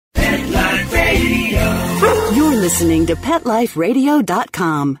You're listening to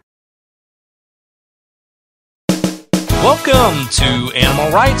PetLifeRadio.com. Welcome to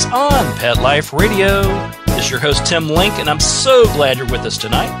Animal Rights on Pet Life Radio. This is your host, Tim Link, and I'm so glad you're with us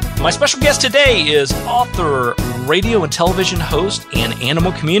tonight. My special guest today is author, radio and television host, and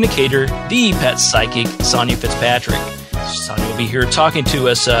animal communicator, the pet psychic, Sonya Fitzpatrick. Sonya will be here talking to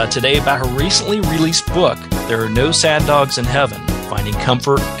us today about her recently released book, There Are No Sad Dogs in Heaven, Finding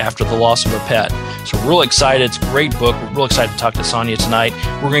Comfort After the Loss of a Pet. So we're real excited. It's a great book. We're real excited to talk to Sonya tonight.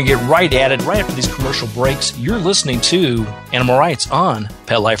 We're going to get right at it right after these commercial breaks. You're listening to Animal Rights on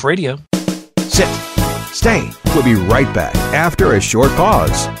Pet Life Radio. Sit. Stay. We'll be right back after a short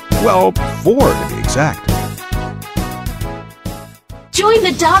pause. Well, 4 to be exact. Join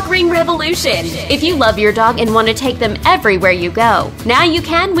the Dog Ring Revolution. If you love your dog and want to take them everywhere you go, now you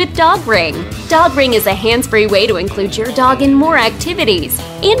can with Dog Ring. Dog Ring is a hands-free way to include your dog in more activities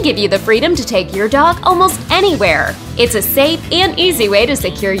and give you the freedom to take your dog almost anywhere. It's a safe and easy way to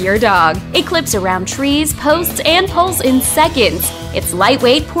secure your dog. It clips around trees, posts, and poles in seconds. It's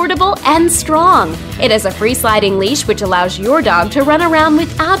lightweight, portable, and strong. It has a free sliding leash which allows your dog to run around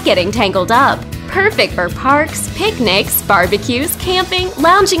without getting tangled up. Perfect for parks, picnics, barbecues, camping,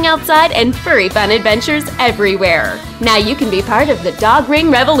 lounging outside, and furry fun adventures everywhere. Now you can be part of the Dog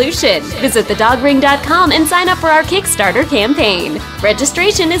Ring Revolution. Visit thedogring.com and sign up for our Kickstarter campaign.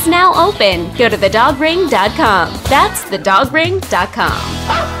 Registration is now open. Go to thedogring.com. That's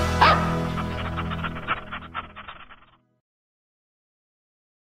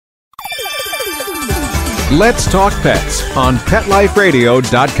thedogring.com. Let's talk pets on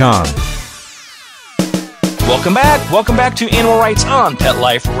PetLifeRadio.com. Welcome back. Welcome back to Animal Rights on Pet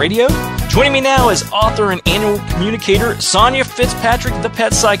Life Radio. Joining me now is author and animal communicator Sonya Fitzpatrick, the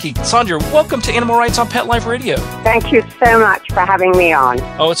pet psychic. Sonya, welcome to Animal Rights on Pet Life Radio. Thank you so much for having me on.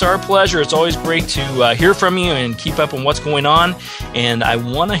 Oh, it's our pleasure. It's always great to hear from you and keep up on what's going on. And I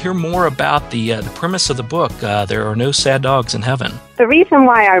want to hear more about the premise of the book, There Are No Sad Dogs in Heaven. The reason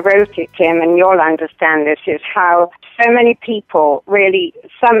why I wrote it, Tim, and you'll understand this, is how so many people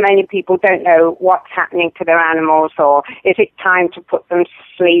don't know what's happening to their animals, or is it time to put them to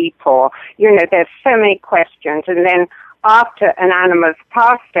sleep, or, there's so many questions. And then after an animal's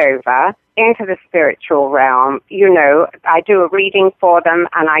passed over into the spiritual realm, I do a reading for them,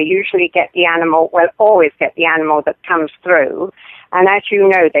 and I usually always get the animal that comes through. And as you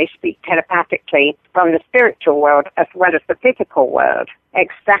know, they speak telepathically from the spiritual world as well as the physical world.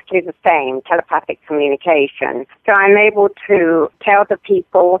 Exactly the same, telepathic communication. So I'm able to tell the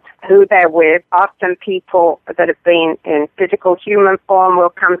people who they're with. Often people that have been in physical human form will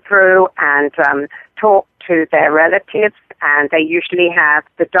come through and talk to their relatives, and they usually have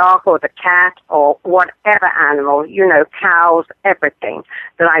the dog or the cat or whatever animal, cows, everything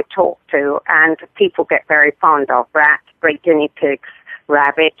that I talk to, and people get very fond of rats, great guinea pigs,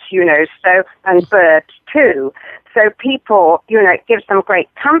 rabbits, and birds too. So people, it gives them great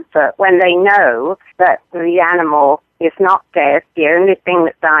comfort when they know that the animal is not dead. The only thing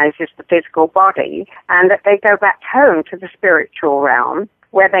that dies is the physical body, and that they go back home to the spiritual realm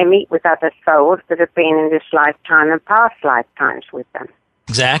where they meet with other souls that have been in this lifetime and past lifetimes with them.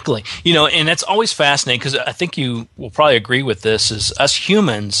 Exactly. And that's always fascinating, because I think you will probably agree with this, is us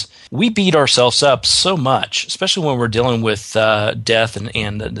humans, we beat ourselves up so much, especially when we're dealing with death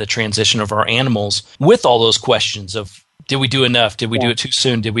and the transition of our animals, with all those questions of, did we do enough? Did we do it too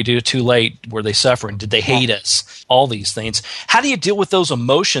soon? Did we do it too late? Were they suffering? Did they hate us? All these things. How do you deal with those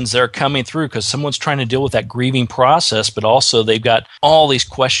emotions that are coming through? Because someone's trying to deal with that grieving process, but also they've got all these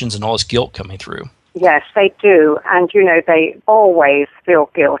questions and all this guilt coming through. Yes, they do. And, they always feel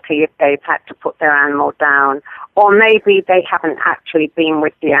guilty if they've had to put their animal down. Or maybe they haven't actually been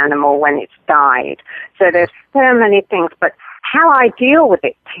with the animal when it's died. So there's so many things. But how I deal with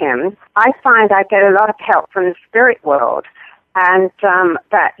it, Tim, I find I get a lot of help from the spirit world. And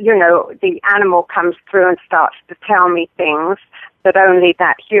that, the animal comes through and starts to tell me things that only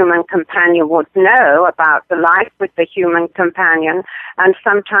that human companion would know about the life with the human companion. And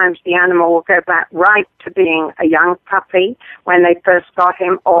sometimes the animal will go back right to being a young puppy when they first got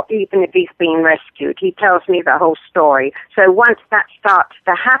him, or even if he's been rescued. He tells me the whole story. So once that starts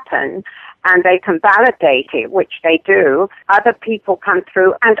to happen, and they can validate it, which they do, other people come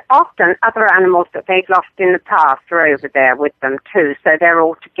through, and often other animals that they've lost in the past are over there with them too, so they're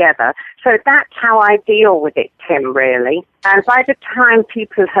all together. So that's how I deal with it, Tim, really. And by the time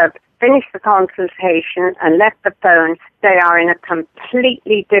people have finished the consultation and left the phone, they are in a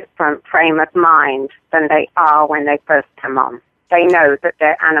completely different frame of mind than they are when they first come on. They know that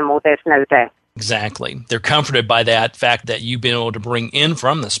their animal, there's no death. Exactly. They're comforted by that fact that you've been able to bring in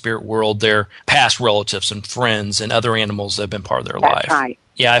from the spirit world their past relatives and friends and other animals that have been part of their life. That's right.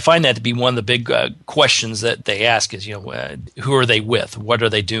 Yeah, I find that to be one of the big questions that they ask is, who are they with? What are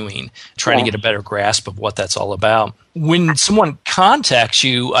they doing? Trying to get a better grasp of what that's all about. When someone contacts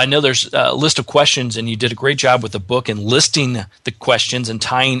you, I know there's a list of questions, and you did a great job with the book and listing the questions and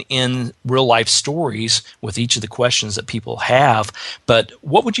tying in real-life stories with each of the questions that people have. But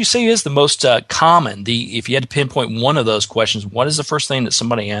what would you say is the most common? If you had to pinpoint one of those questions, what is the first thing that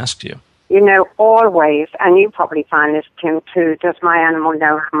somebody asks you? Always, and you probably find this, Tim, too, does my animal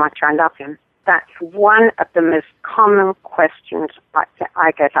know how much I love him? That's one of the most common questions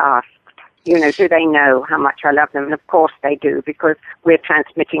I get asked. Do they know how much I love them? And of course they do, because we're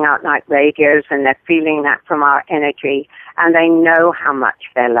transmitting out night radios and they're feeling that from our energy, and they know how much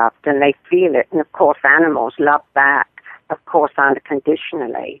they're loved and they feel it. And of course animals love back, of course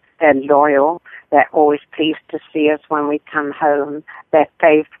unconditionally. They're loyal. They're always pleased to see us when we come home. They're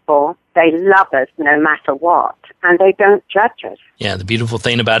faithful. They love us no matter what, and they don't judge us. Yeah, the beautiful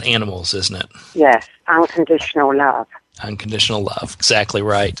thing about animals, isn't it? Yes, unconditional love. Unconditional love. Exactly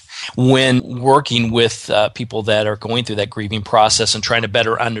right. When working with people that are going through that grieving process and trying to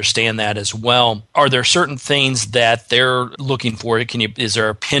better understand that as well, are there certain things that they're looking for? Is there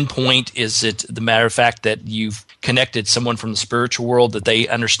a pinpoint? Is it the matter of fact that you've connected someone from the spiritual world that they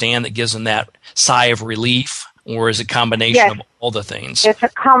understand that gives them that sigh of relief? Or is it a combination of all the things? It's a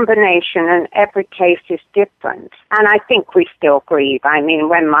combination, and every case is different. And I think we still grieve. I mean,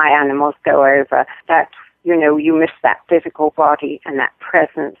 when my animals go over, that's you miss that physical body and that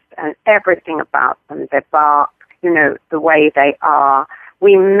presence and everything about them, their bark, the way they are.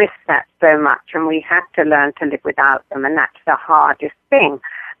 We miss that so much, and we have to learn to live without them, and that's the hardest thing.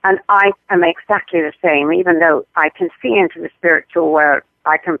 And I am exactly the same. Even though I can see into the spiritual world,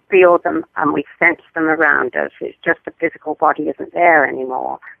 I can feel them and we sense them around us. It's just the physical body isn't there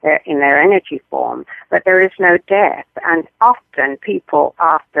anymore. They're in their energy form, but there is no death. And often people,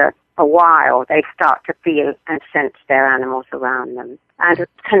 after a while, they start to feel and sense their animals around them and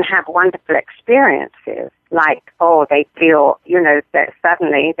can have wonderful experiences. Like, they feel, that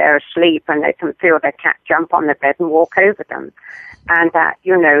suddenly they're asleep and they can feel their cat jump on the bed and walk over them. And that,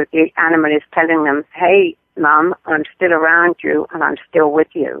 the animal is telling them, hey, Mum, I'm still around you and I'm still with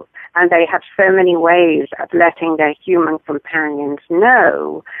you. And they have so many ways of letting their human companions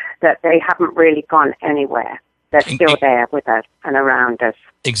know that they haven't really gone anywhere. They're still there with us and around us.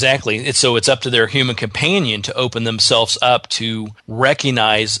 Exactly. So it's up to their human companion to open themselves up to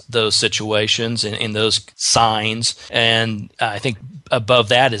recognize those situations and those signs. And I think above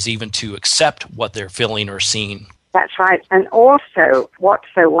that is even to accept what they're feeling or seeing. That's right. And also, what's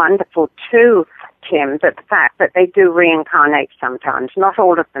so wonderful too, Tim, that the fact that they do reincarnate sometimes. Not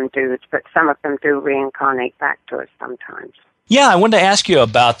all of them do, but some of them do reincarnate back to us sometimes. Yeah, I wanted to ask you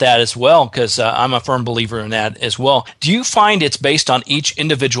about that as well, because I'm a firm believer in that as well. Do you find it's based on each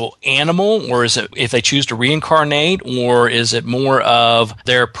individual animal, or is it if they choose to reincarnate, or is it more of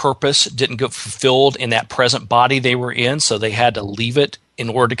their purpose didn't get fulfilled in that present body they were in, so they had to leave it in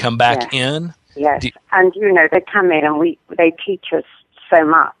order to come back in? Yes, and they come in and they teach us so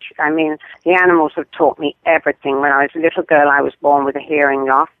much. I mean, the animals have taught me everything. When I was a little girl, I was born with a hearing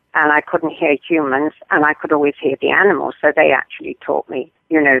loss, and I couldn't hear humans, and I could always hear the animals, so they actually taught me,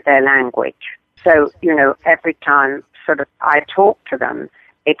 their language. So, every time sort of I talk to them,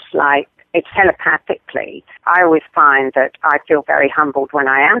 it's telepathically. I always find that I feel very humbled when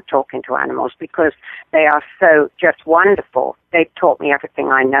I am talking to animals because they are so just wonderful. They've taught me everything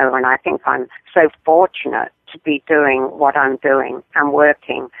I know, and I think I'm so fortunate to be doing what I'm doing and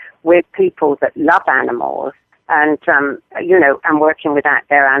working with people that love animals and, and working with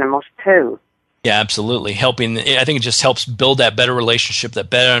their animals too. Yeah, absolutely. I think it just helps build that better relationship, that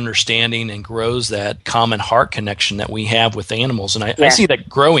better understanding, and grows that common heart connection that we have with animals. And I see that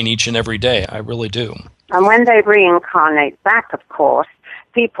growing each and every day. I really do. And when they reincarnate back, of course,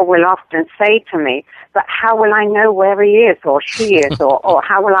 people will often say to me, but how will I know where he is or she is or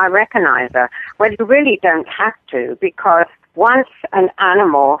how will I recognize her? Well, you really don't have to, because once an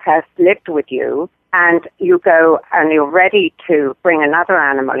animal has lived with you and you go and you're ready to bring another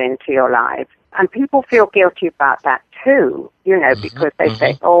animal into your life, and people feel guilty about that too, because they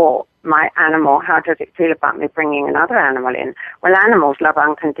say, my animal, how does it feel about me bringing another animal in? Well, animals love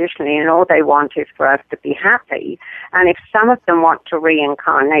unconditionally, and all they want is for us to be happy. And if some of them want to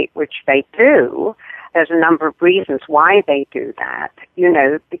reincarnate, which they do, there's a number of reasons why they do that,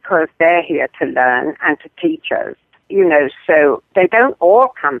 because they're here to learn and to teach us, so they don't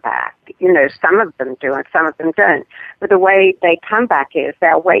all come back. Some of them do and some of them don't. But the way they come back is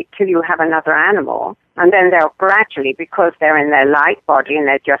they'll wait till you have another animal, and then they'll gradually, because they're in their light body and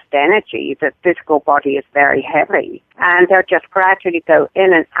they're just energy, the physical body is very heavy, and they'll just gradually go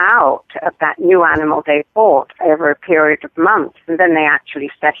in and out of that new animal they bought over a period of months, and then they actually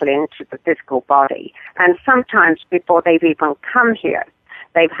settle into the physical body. And sometimes before they've even come here,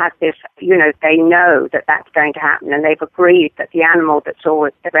 they've had this, they know that that's going to happen, and they've agreed that the animal that's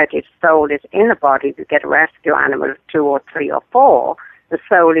already soul is in the body, to get a rescue animal of 2 or 3 or 4, the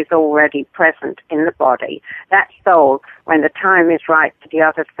soul is already present in the body. That soul, when the time is right for the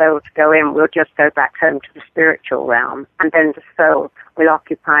other soul to go in, will just go back home to the spiritual realm, and then the soul will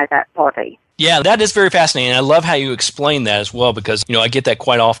occupy that body. Yeah, that is very fascinating. I love how you explain that as well, because, I get that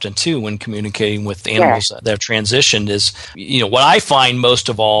quite often too when communicating with animals that have transitioned is, what I find most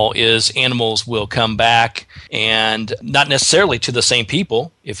of all is animals will come back, and not necessarily to the same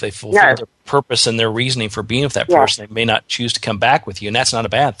people. If they fulfill their purpose and their reasoning for being with that person, they may not choose to come back with you, and that's not a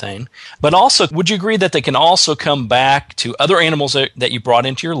bad thing. But also, would you agree that they can also come back to other animals that you brought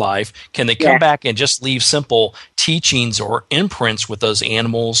into your life? Can they come back and just leave simple teachings or imprints with those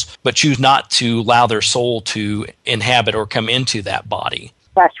animals, but choose not to allow their soul to inhabit or come into that body?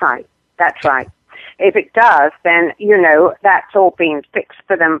 That's right. If it does, then, that's all being fixed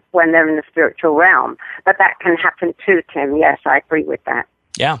for them when they're in the spiritual realm. But that can happen too, Tim. Yes, I agree with that.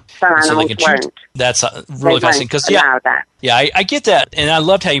 Yeah. Some animals won't. That's really fascinating. Because that. Yeah, I get that, and I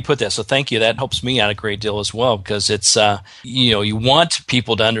loved how you put that, so thank you. That helps me out a great deal as well, because it's, you want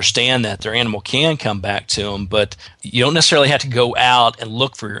people to understand that their animal can come back to them, but you don't necessarily have to go out and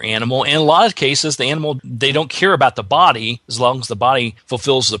look for your animal. In a lot of cases, the animal, they don't care about the body as long as the body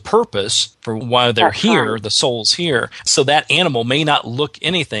fulfills the purpose for why they're here, the soul's here. So that animal may not look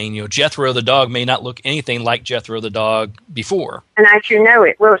anything, Jethro the dog may not look anything like Jethro the dog before. And as you know,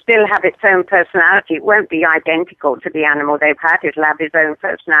 it will still have its own personality. It won't be identical to the animal they've had. It'll have its own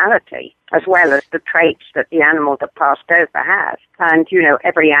personality, as well as the traits that the animal that passed over has. And,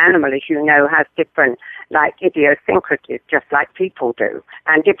 every animal, as you know, has different, idiosyncrasies, just like people do,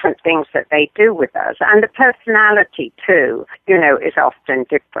 and different things that they do with us. And the personality, too, is often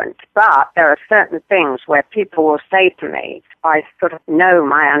different. But there are certain things where people will say to me, I sort of know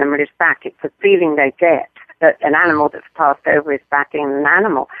my animal is back. It's a feeling they get that an animal that's passed over is backing an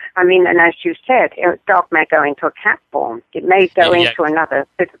animal. I mean, and as you said, a dog may go into a cat form. It may go into another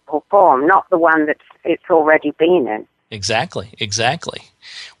physical form, not the one that it's already been in. Exactly.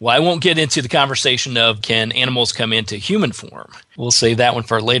 Well, I won't get into the conversation of can animals come into human form. We'll save that one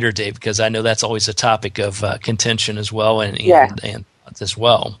for a later day, because I know that's always a topic of contention as well, and as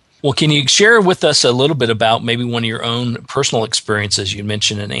well. Well, can you share with us a little bit about maybe one of your own personal experiences? You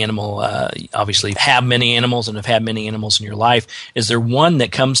mentioned an animal, obviously have many animals and have had many animals in your life. Is there one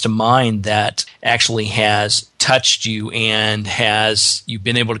that comes to mind that actually has touched you and has you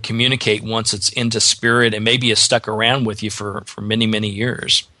been able to communicate once it's into spirit and maybe has stuck around with you for many, many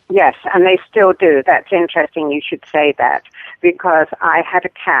years? Yes, and they still do. That's interesting you should say that, because I had a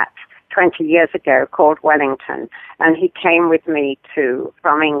cat 20 years ago called Wellington, and he came with me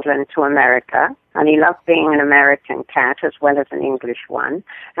from England to America, and he loved being an American cat as well as an English one,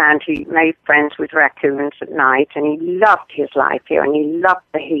 and he made friends with raccoons at night, and he loved his life here, and he loved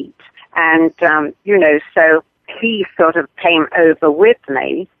the heat. And, so he sort of came over with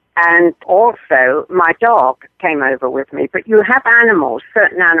me, and also my dog came over with me. But you have animals,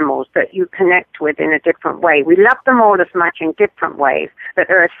 certain animals that you connect with in a different way. We love them all as much in different ways, but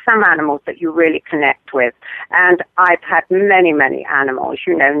there are some animals that you really connect with. And I've had many, many animals,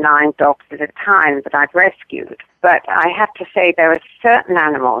 9 dogs at a time that I've rescued. But I have to say there are certain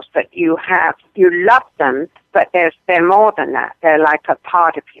animals that you love them, but they're more than that. They're like a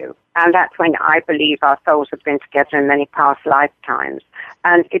part of you. And that's when I believe our souls have been together in many past lifetimes.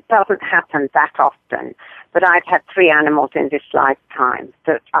 And it doesn't happen that often. But I've had 3 animals in this lifetime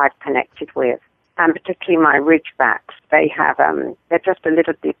that I've connected with. And particularly my Ridgebacks. They're just a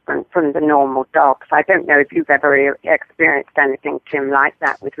little different from the normal dogs. I don't know if you've ever experienced anything, Tim, like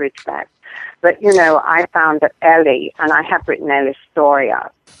that with Ridgebacks. But, I found that Ellie, and I have written Ellie's story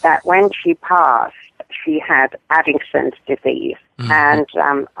up, that when she passed, she had Addison's disease. Mm-hmm.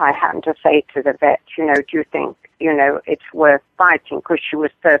 And I happened to say to the vet, do you think, it's worth fighting, because she was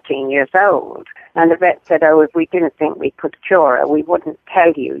 13 years old. And the vet said, if we didn't think we could cure her, we wouldn't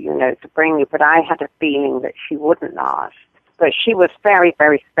tell you, to bring you. But I had a feeling that she wouldn't last. But she was very,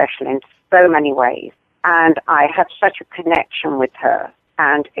 very special in so many ways. And I had such a connection with her.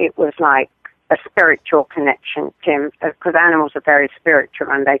 And it was like a spiritual connection, Tim, because animals are very spiritual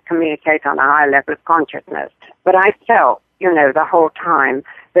and they communicate on a high level of consciousness. But I felt, the whole time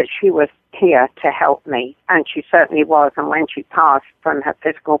that she was here to help me, and she certainly was. And when she passed from her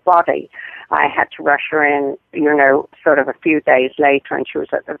physical body, I had to rush her in, sort of a few days later, and she was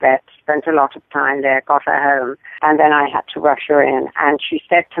at the vet, spent a lot of time there, got her home, and then I had to rush her in. And she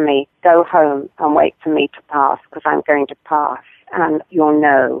said to me, go home and wait for me to pass, because I'm going to pass, and you'll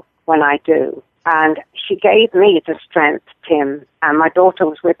know when I do. And she gave me the strength, Tim, and my daughter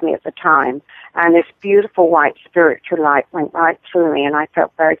was with me at the time, and this beautiful white spiritual light went right through me, and I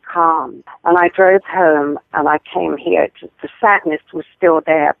felt very calm. And I drove home, and I came here. The sadness was still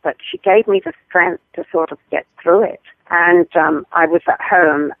there, but she gave me the strength to sort of get through it. And I was at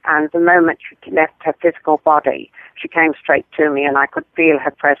home, and the moment she left her physical body, she came straight to me, and I could feel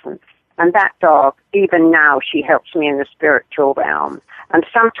her presence. And that dog, even now, she helps me in the spiritual realm. And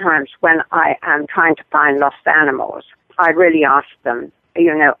sometimes when I am trying to find lost animals, I really ask them,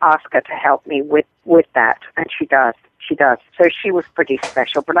 ask her to help me with that. And she does. So she was pretty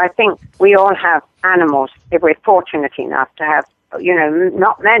special. But I think we all have animals, if we're fortunate enough to have,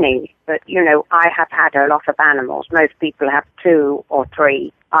 not many, but, I have had a lot of animals. Most people have 2 or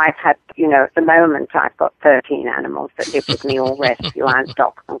 3. I've had, at the moment, I've got 13 animals that live with me, all rescue, and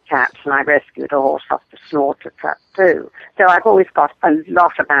dogs and cats, and I rescued a horse off the slaughter truck, too. So I've always got a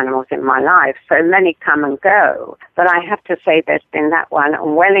lot of animals in my life, so many come and go. But I have to say there's been that one,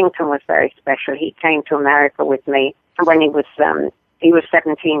 and Wellington was very special. He came to America with me when he was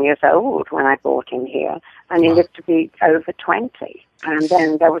 17 years old when I brought him here, and he lived to be over 20. And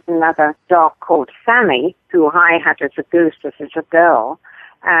then there was another dog called Sammy, who I had as a goose as a girl,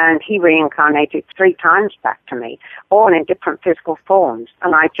 and he reincarnated 3 times back to me, all in different physical forms,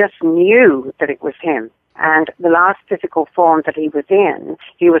 and I just knew that it was him. And the last physical form that he was in,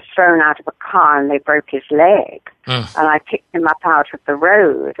 he was thrown out of a car and they broke his leg. And I picked him up out of the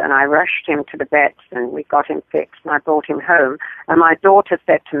road and I rushed him to the vets and we got him fixed and I brought him home. And my daughter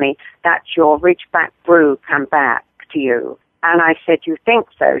said to me, that's your Ridgeback brew come back to you. And I said, you think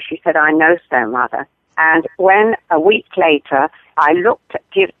so? She said, I know so, Mother. And when a week later I looked at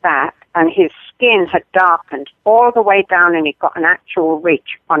his back and his skin had darkened all the way down and he got an actual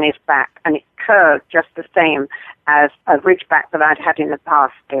ridge on his back and it curved just the same as a ridgeback that I'd had in the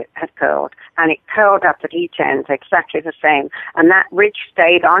past had curled. And it curled up at each end exactly the same. And that ridge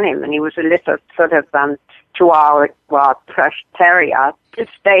stayed on him and he was a little sort of Chihuahua, plush terrier. It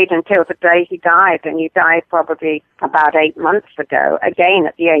stayed until the day he died, and he died probably about 8 months ago, again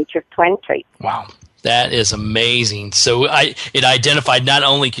at the age of 20. Wow. That is amazing. So it identified, not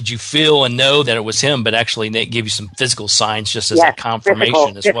only could you feel and know that it was him, but actually it gave you some physical signs just as a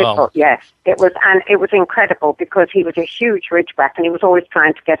confirmation as well. Yes, it was incredible because he was a huge ridgeback and he was always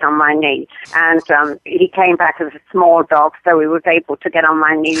trying to get on my knee. And he came back as a small dog, so he was able to get on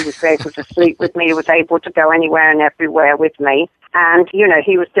my knee, he was able to sleep with me, he was able to go anywhere and everywhere with me. And,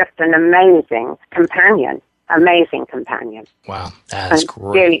 he was just an amazing companion. Amazing companion. Wow, that's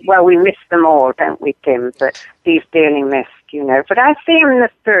great. We miss them all, don't we, Tim? But he's dearly missed, But I see him in the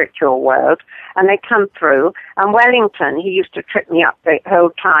spiritual world, and they come through. And Wellington, he used to trip me up the whole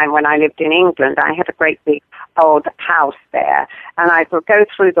time when I lived in England. I had a great big old house there, and I would go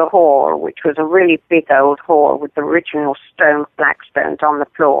through the hall, which was a really big old hall with the original black stones on the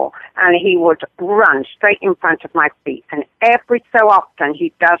floor, and he would run straight in front of my feet, and every so often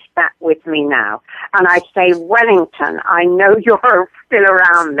he does that with me now. And I say, Wellington, I know you're still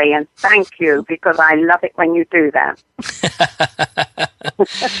around me, and thank you, because I love it when you do that.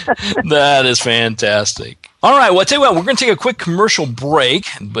 That is fantastic. All right, well, I'll tell you what, we're going to take a quick commercial break,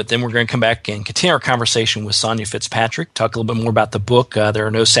 but then we're going to come back and continue our conversation with Sonya Fitzpatrick, talk a little bit more about the book, There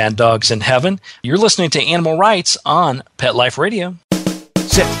Are No Sad Dogs in Heaven. You're listening to Animal Rights on Pet Life Radio.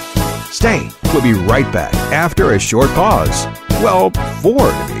 Sit. Stay. We'll be right back after a short pause. Well, 4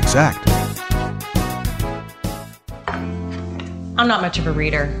 to be exact. I'm not much of a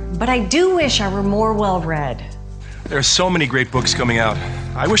reader, but I do wish I were more well-read. There are so many great books coming out.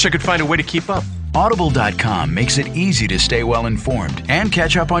 I wish I could find a way to keep up. Audible.com makes it easy to stay well-informed and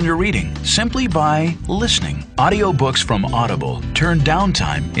catch up on your reading simply by listening. Audiobooks from Audible turn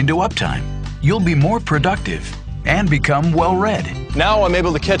downtime into uptime. You'll be more productive and become well-read. Now I'm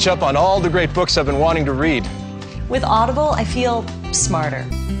able to catch up on all the great books I've been wanting to read. With Audible, I feel smarter.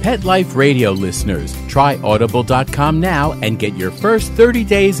 Pet Life Radio listeners, try Audible.com now and get your first 30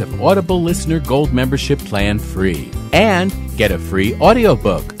 days of Audible Listener Gold membership plan free. And get a free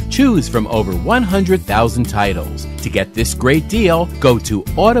audiobook. Choose from over 100,000 titles. To get this great deal, go to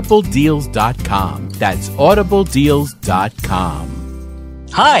audibledeals.com. That's audibledeals.com.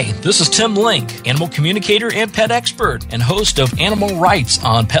 Hi, this is Tim Link, animal communicator and pet expert and host of Animal Rights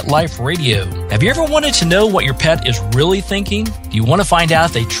on Pet Life Radio. Have you ever wanted to know what your pet is really thinking? Do you want to find out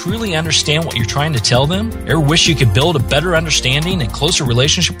if they truly understand what you're trying to tell them? Ever wish you could build a better understanding and closer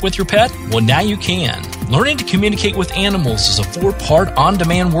relationship with your pet? Well, now you can. Learning to communicate with animals is a 4-part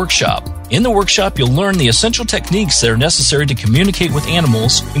on-demand workshop. In the workshop, you'll learn the essential techniques that are necessary to communicate with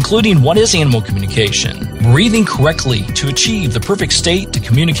animals, including what is animal communication, breathing correctly to achieve the perfect state to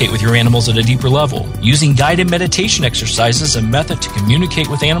communicate with your animals at a deeper level, using guided meditation exercises and method to communicate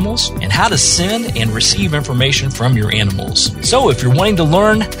with animals, and how to send and receive information from your animals. So if you're wanting to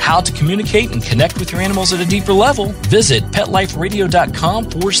learn how to communicate and connect with your animals at a deeper level, visit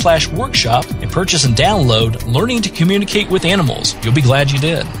PetLifeRadio.com/workshop and purchase and download Learning to Communicate with Animals. You'll be glad you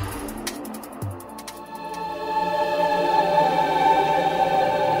did.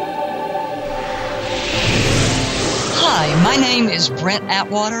 My name is Brent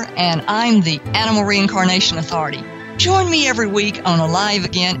Atwater, and I'm the Animal Reincarnation Authority. Join me every week on Alive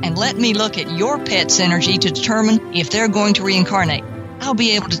Again and let me look at your pet's energy to determine if they're going to reincarnate. I'll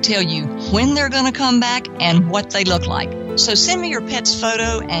be able to tell you when they're going to come back and what they look like. So send me your pet's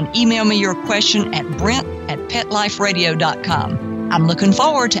photo and email me your question at brent@petliferadio.com. I'm looking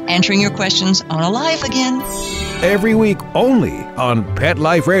forward to answering your questions on Alive Again. Every week only on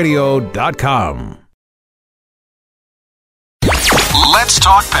PetLifeRadio.com. Let's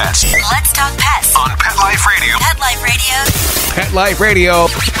talk pets. Let's talk pets On Pet Life Radio. Pet Life Radio.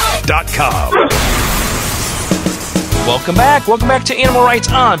 PetLifeRadio.com. Welcome back. Welcome back to Animal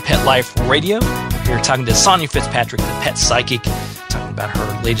Rights on Pet Life Radio. We're here talking to Sonya Fitzpatrick, the pet psychic, talking about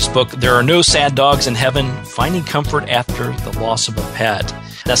her latest book, There Are No Sad Dogs in Heaven, Finding Comfort After the Loss of a Pet.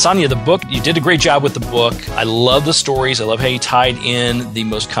 Now, Sonya, the book, you did a great job with the book. I love the stories. I love how you tied in the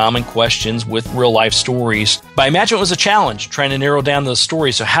most common questions with real-life stories. But I imagine it was a challenge trying to narrow down those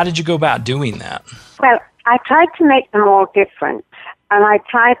stories. So how did you go about doing that? Well, I tried to make them all different. And I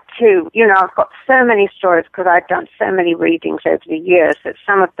tried to, I've got so many stories because I've done so many readings over the years that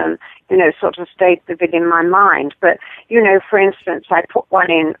some of them, sort of stayed vivid in my mind. But, for instance, I put one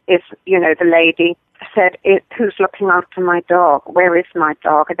in, the lady said, who's looking after my dog? Where is my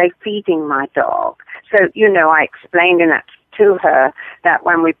dog? Are they feeding my dog? So, I explained in that to her that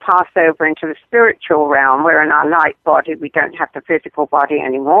when we pass over into the spiritual realm, we're in our light body, we don't have the physical body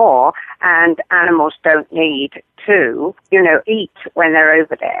anymore, and animals don't need to, eat when they're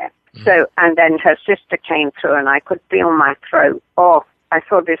over there. So, and then her sister came through and I could feel my throat off. I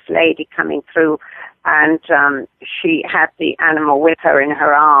saw this lady coming through and she had the animal with her in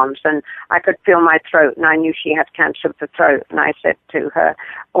her arms and I could feel my throat and I knew she had cancer of the throat and I said to her,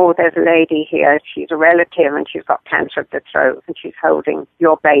 oh, there's a lady here, she's a relative and she's got cancer of the throat and she's holding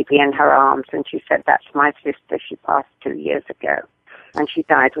your baby in her arms. And she said, that's my sister, she passed 2 years ago and she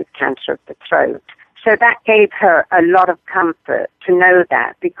died with cancer of the throat. So that gave her a lot of comfort to know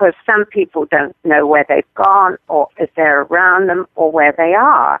that because some people don't know where they've gone or if they're around them or where they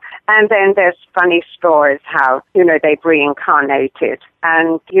are. And then there's funny stories how, they've reincarnated.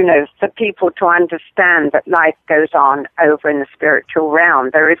 And, for people to understand that life goes on over in the spiritual realm,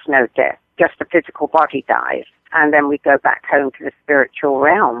 there is no death, just the physical body dies. And then we go back home to the spiritual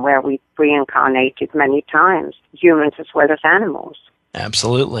realm where we've reincarnated many times, humans as well as animals.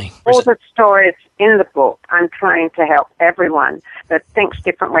 Absolutely. All the stories in the book, I'm trying to help everyone that thinks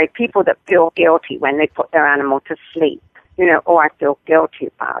different way. People that feel guilty when they put their animal to sleep. Oh, I feel guilty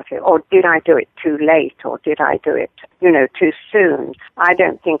about it. Or did I do it too late? Or did I do it, too soon? I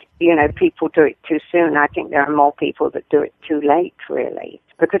don't think, people do it too soon. I think there are more people that do it too late, really,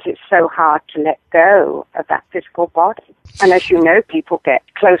 because it's so hard to let go of that physical body. And as you know, people get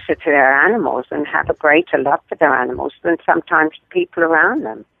closer to their animals and have a greater love for their animals than sometimes people around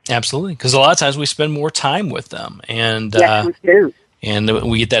them. Absolutely, because a lot of times we spend more time with them. And yes, we do. And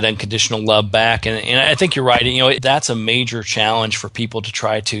we get that unconditional love back. And I think you're right. That's a major challenge for people to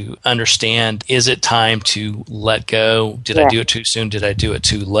try to understand. Is it time to let go? Did I do it too soon? Did I do it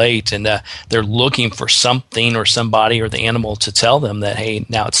too late? And they're looking for something or somebody or the animal to tell them that, hey,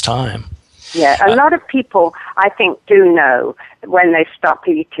 now it's time. Yeah, a lot of people, I think, do know when they stop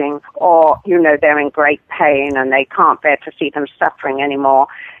eating or, they're in great pain and they can't bear to see them suffering anymore.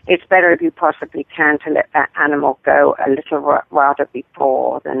 It's better if you possibly can to let that animal go a little rather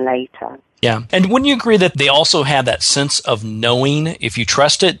before than later. Yeah. And wouldn't you agree that they also have that sense of knowing? If you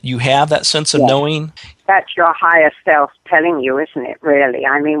trust it, you have that sense of knowing? That's your higher self telling you, isn't it, really?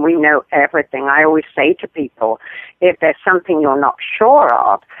 I mean, we know everything. I always say to people, if there's something you're not sure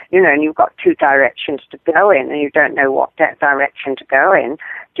of, and you've got two directions to go in and you don't know what direction to go in,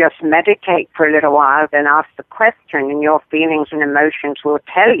 just meditate for a little while, then ask the question, and your feelings and emotions will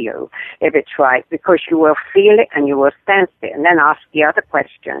tell you if it's right, because you will feel it and you will sense it, and then ask the other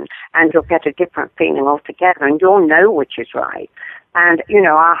question, and you'll get a different feeling altogether, and you'll know which is right. And,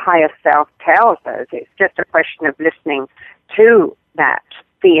 our higher self tells us. It's just a question of listening to that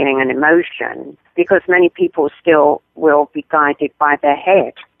feeling and emotion, because many people still will be guided by their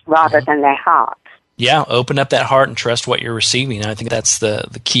head rather than their heart. Yeah, open up that heart and trust what you're receiving. I think that's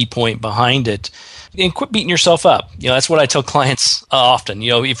the key point behind it. And quit beating yourself up. That's what I tell clients often.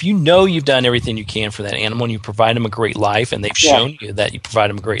 If you know you've done everything you can for that animal and you provide them a great life, and they've shown you that you provide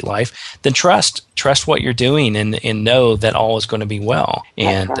them a great life, then trust what you're doing and know that all is going to be well.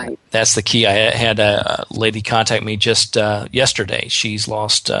 And that's the key. I had a lady contact me just yesterday. She's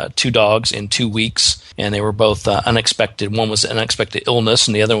lost 2 dogs in 2 weeks, and they were both unexpected. One was unexpected illness,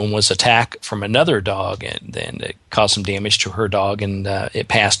 and the other one was attack from another dog, and it caused some damage to her dog, and it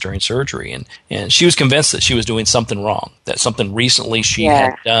passed during surgery. And she was convinced that she was doing something wrong, that something recently she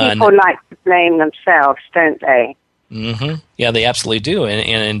had done. People like to blame themselves, don't they? Mm-hmm. Yeah, they absolutely do.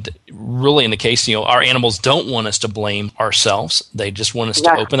 And really, in the case, our animals don't want us to blame ourselves. They just want us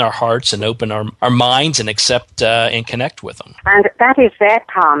to open our hearts and open our minds and accept and connect with them. And that is their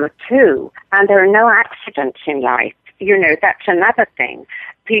karma, too. And there are no accidents in life. That's another thing.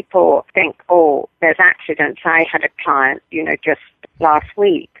 People think, there's accidents. I had a client, just last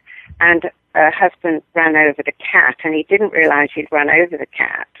week, and her husband ran over the cat, and he didn't realize he'd run over the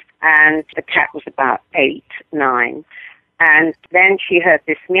cat. And the cat was about 8, 9. And then she heard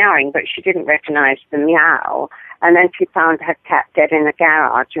this meowing, but she didn't recognize the meow. And then she found her cat dead in the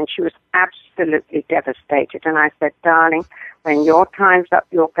garage, and she was absolutely devastated. And I said, darling, when your time's up,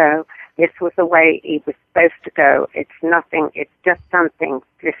 you'll go. This was the way he was supposed to go. It's nothing. It's just something.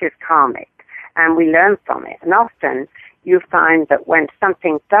 This is karmic. And we learn from it. And often you find that when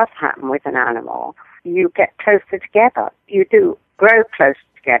something does happen with an animal, you get closer together. You do grow close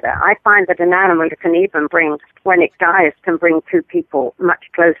together. I find that an animal can even bring, when it dies, can bring 2 people much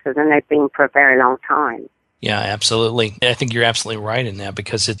closer than they've been for a very long time. Yeah, absolutely. I think you're absolutely right in that,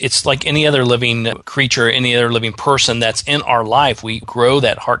 because it's like any other living creature, any other living person that's in our life. We grow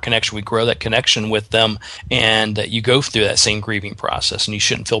that heart connection, we grow that connection with them, and you go through that same grieving process, and you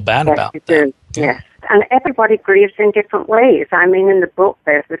shouldn't feel bad about that. Do. Yes. And everybody grieves in different ways. I mean, in the book,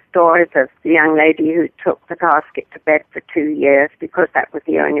 there's the stories of the young lady who took the casket to bed for 2 years because that was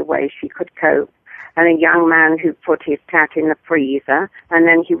the only way she could cope. And a young man who put his cat in the freezer, and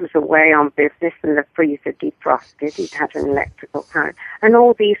then he was away on business and the freezer defrosted. He'd had an electrical current. And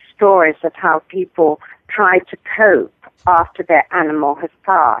all these stories of how people try to cope after their animal has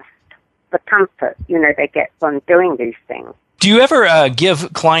passed. The comfort, they get from doing these things. Do you ever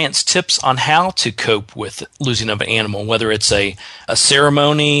give clients tips on how to cope with losing of an animal, whether it's a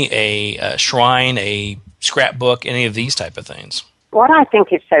ceremony, a shrine, a scrapbook, any of these type of things? What I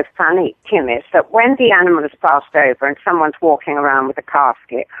think is so funny, Tim, is that when the animal is passed over and someone's walking around with a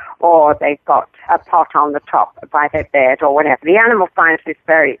casket, or they've got a pot on the top by their bed or whatever, the animal finds this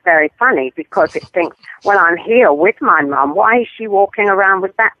very, very funny, because it thinks, well, I'm here with my mum. Why is she walking around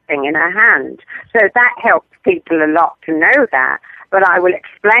with that thing in her hand? So that helps people a lot to know that. But I will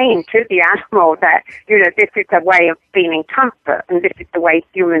explain to the animal that, this is a way of feeling comfort, and this is the way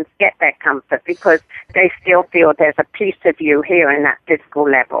humans get their comfort, because they still feel there's a piece of you here in that physical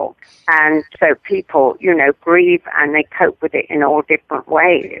level. And so people, grieve and they cope with it in all different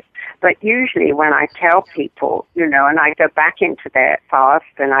ways. But usually when I tell people, and I go back into their past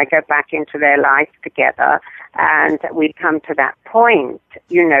and I go back into their life together, and we come to that point,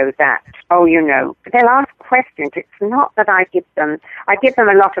 that, they'll ask questions. It's not that I give them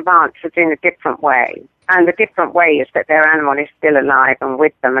a lot of answers in a different way. And the different way is that their animal is still alive and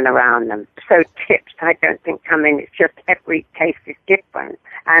with them and around them. So tips, I don't think, come in. It's just every case is different.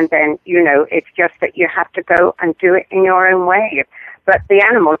 And then, it's just that you have to go and do it in your own way. But the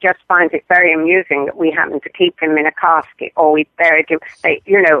animal just finds it very amusing that we happen to keep him in a casket, or we buried him.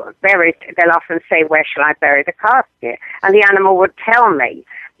 They'll often say, where shall I bury the casket? And the animal would tell me,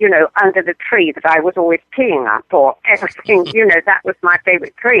 under the tree that I was always peeing up, or everything, that was my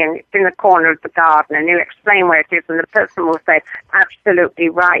favorite tree, and it's in the corner of the garden, and he'll explain where it is, and the person will say, absolutely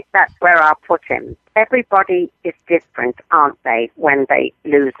right, that's where I'll put him. Everybody is different, aren't they, when they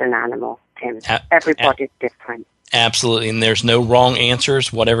lose an animal, Tim? Everybody's different. Absolutely, and there's no wrong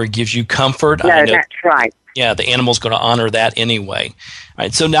answers. Whatever gives you comfort. No, that's right. Yeah, the animal's going to honor that anyway. All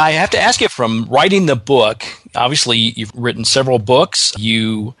right, so now I have to ask you, from writing the book, obviously you've written several books.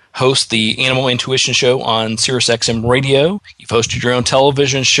 You host the Animal Intuition Show on SiriusXM Radio. You've hosted your own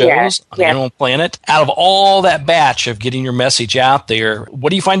television shows on Animal Planet. Out of all that batch of getting your message out there, what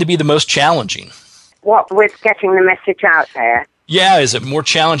do you find to be the most challenging? What with getting the message out there? Yeah, is it more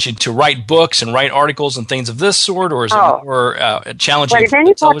challenging to write books and write articles and things of this sort, or is it more challenging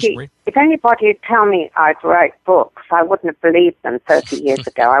for television? If anybody had told me I'd write books, I wouldn't have believed them 30 years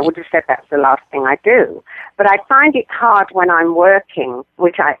ago. I would have said that's the last thing I do. But I find it hard when I'm working,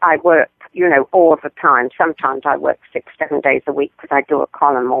 which I work, all the time. Sometimes I work 6-7 days a week because I do a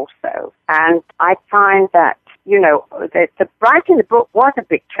column also. And I find that the writing the book was a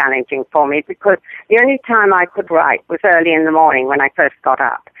bit challenging for me because the only time I could write was early in the morning when I first got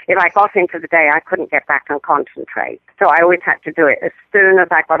up. If I got into the day, I couldn't get back and concentrate. So I always had to do it as soon as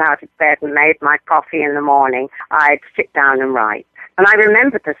I got out of bed and made my coffee in the morning. I'd sit down and write. And I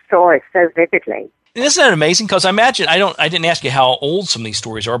remember the stories so vividly. Isn't that amazing? Because I imagine, I didn't ask you how old some of these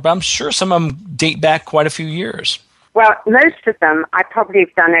stories are, but I'm sure some of them date back quite a few years. Well, most of them I probably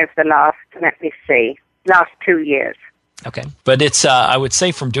have done over the last 2 years. Okay. But it's, I would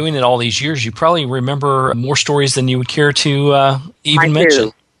say from doing it all these years, you probably remember more stories than you would care to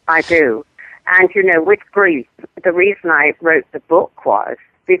mention. I do. And, with grief, the reason I wrote the book was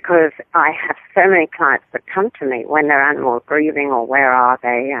because I have so many clients that come to me when their animal is grieving or where are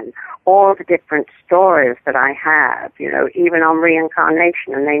they, and all the different stories that I have, even on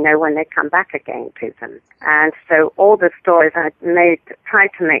reincarnation, and they know when they come back again to them. And so all the stories I tried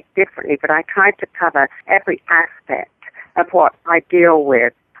to make differently, but I tried to cover every aspect of what I deal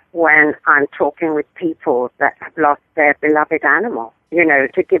with when I'm talking with people that have lost their beloved animal,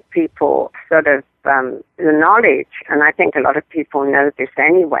 to give people sort of the knowledge, and I think a lot of people know this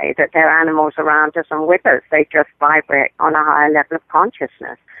anyway, that there are animals around us and with us. They just vibrate on a higher level of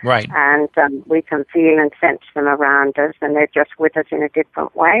consciousness. Right. And we can feel and sense them around us, and they're just with us in a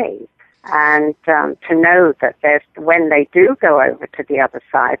different way. And to know that when they do go over to the other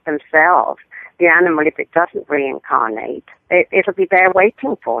side themselves, the animal, if it doesn't reincarnate, it'll be there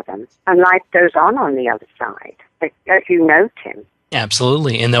waiting for them. And life goes on the other side, as you note him.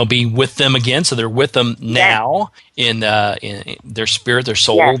 Absolutely, and they'll be with them again. So they're with them now in their spirit, their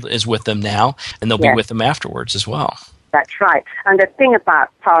soul is with them now, and they'll be with them afterwards as well. That's right. And the thing about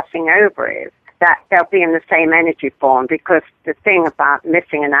passing over is that they'll be in the same energy form, because the thing about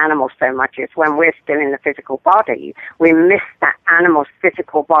missing an animal so much is when we're still in the physical body, we miss that animal's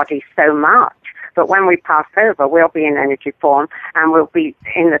physical body so much. But when we pass over, we'll be in energy form, and we'll be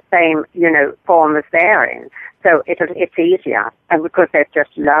in the same, form as they're in. So it's easier, and because there's just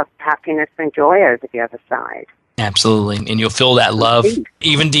love, happiness, and joy over the other side. Absolutely, and you'll feel that love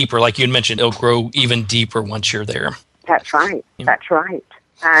even deeper. Like you had mentioned, it'll grow even deeper once you're there. That's right. Yeah. That's right.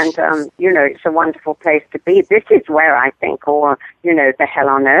 And, it's a wonderful place to be. This is where I think all, the hell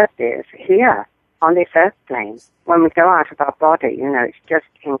on earth is, here on this earth plane. When we go out of our body, it's just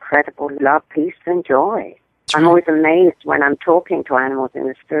incredible love, peace, and joy. I'm always amazed when I'm talking to animals in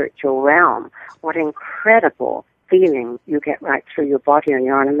the spiritual realm, what incredible feeling you get right through your body, and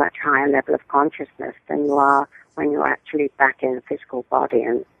you're on a much higher level of consciousness than you are when you're actually back in the physical body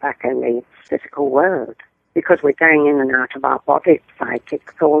and back in the physical world. Because we're going in and out of our body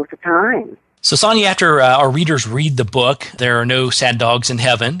psychics all the time. So, Sonya, after our readers read the book, There Are No Sad Dogs in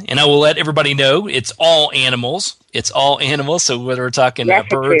Heaven, and I will let everybody know it's all animals. It's all animals, so whether we're talking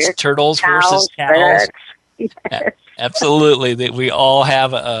birds, turtles, horses, cows. Yes. Absolutely. That we all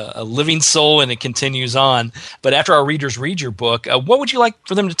have a living soul, and it continues on. But after our readers read your book, what would you like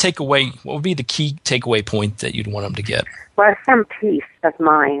for them to take away? What would be the key takeaway point that you'd want them to get? Well, some peace of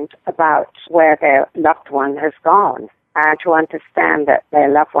mind about where their loved one has gone, and to understand that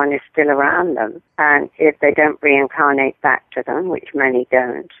their loved one is still around them. And if they don't reincarnate back to them, which many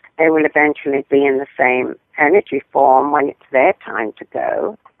don't, they will eventually be in the same energy form when it's their time to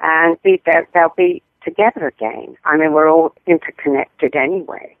go, and they'll be together again. I mean, we're all interconnected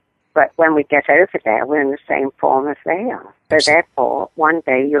anyway. But when we get over there, we're in the same form as they are. So therefore, one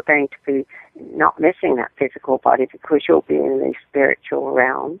day you're going to be not missing that physical body, because you'll be in the spiritual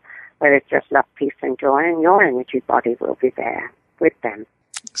realm where there's just love, peace, and joy, and your energy body will be there with them.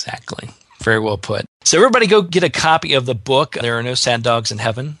 Exactly. Very well put. So everybody go get a copy of the book, There Are No Sad Dogs in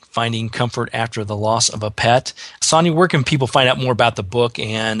Heaven, Finding Comfort After the Loss of a Pet. Sonya, where can people find out more about the book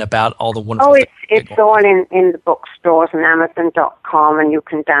and about all the wonderful things? It's all in the bookstores and Amazon.com, and you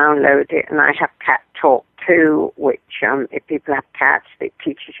can download it. And I have Cat Talk too, which if people have cats, it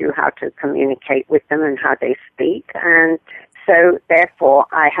teaches you how to communicate with them and how they speak. And So therefore,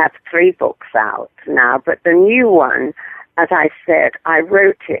 I have 3 books out now. But the new one, as I said, I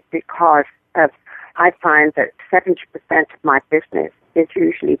wrote it because I find that 70% of my business is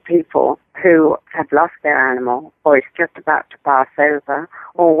usually people who have lost their animal, or it's just about to pass over,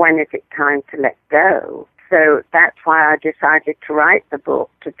 or when is it time to let go. So that's why I decided to write the book,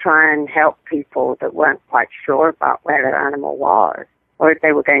 to try and help people that weren't quite sure about where their animal was, or if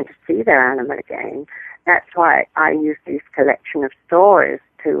they were going to see their animal again. That's why I use this collection of stories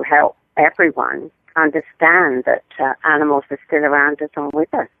to help everyone understand that animals are still around us and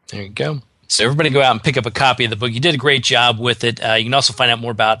with us. There you go. So everybody go out and pick up a copy of the book. You did a great job with it. You can also find out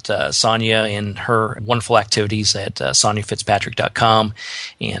more about Sonya and her wonderful activities at SonyaFitzpatrick.com,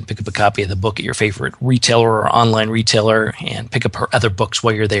 and pick up a copy of the book at your favorite retailer or online retailer, and pick up her other books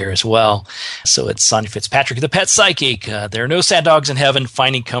while you're there as well. So it's Sonya Fitzpatrick, the Pet Psychic. There are no sad dogs in heaven,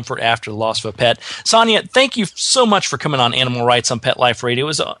 finding comfort after the loss of a pet. Sonya, thank you so much for coming on Animal Rights on Pet Life Radio.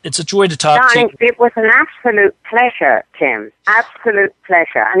 It's a joy to talk to you. It was an absolute pleasure, Tim. Absolute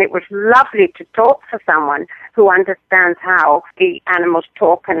pleasure. And it was lovely to talk to someone who understands how the animals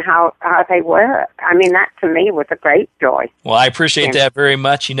talk and how they work. I mean, that to me was a great joy. Well, I appreciate that very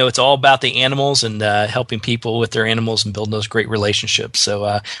much. You know, it's all about the animals and helping people with their animals and building those great relationships.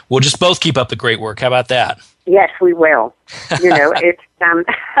 So we'll just both keep up the great work. How about that? Yes, we will. You know, it's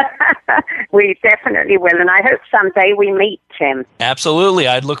we definitely will. And I hope someday we meet, Tim. Absolutely.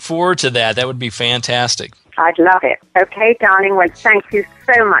 I'd look forward to that. That would be fantastic. I'd love it. Okay, darling. Well, thank you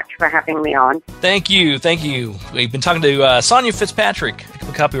so much for having me on. Thank you. Thank you. We've been talking to Sonya Fitzpatrick. Pick up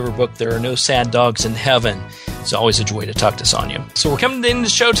a copy of her book, There Are No Sad Dogs in Heaven. It's always a joy to talk to Sonya. So we're coming to the end of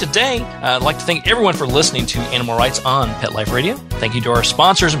the show today. I'd like to thank everyone for listening to Animal Rights on Pet Life Radio. Thank you to our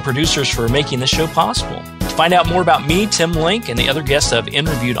sponsors and producers for making this show possible. To find out more about me, Tim Link, and the other guests I've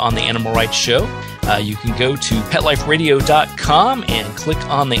interviewed on the Animal Rights Show, you can go to PetLifeRadio.com and click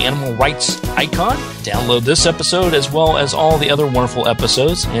on the Animal Rights icon. Download this episode as well as all the other wonderful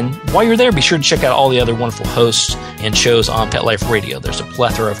episodes. And while you're there, be sure to check out all the other wonderful hosts and shows on Pet Life Radio. There's a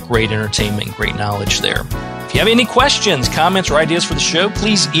plethora of great entertainment and great knowledge there. If you have any questions, comments, or ideas for the show,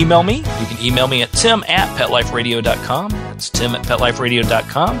 please email me. You can email me at tim@PetLifeRadio.com. That's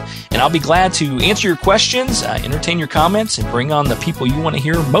tim@PetLifeRadio.com. And I'll be glad to answer your questions, entertain your comments, and bring on the people you want to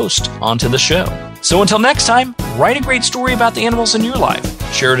hear most onto the show. So until next time, write a great story about the animals in your life.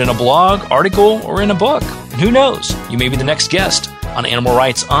 Share it in a blog, article, or in a book. And who knows, you may be the next guest on Animal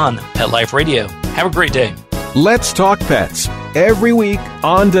Rights on Pet Life Radio. Have a great day. Let's Talk Pets, every week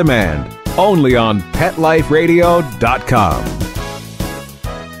on demand, only on PetLifeRadio.com.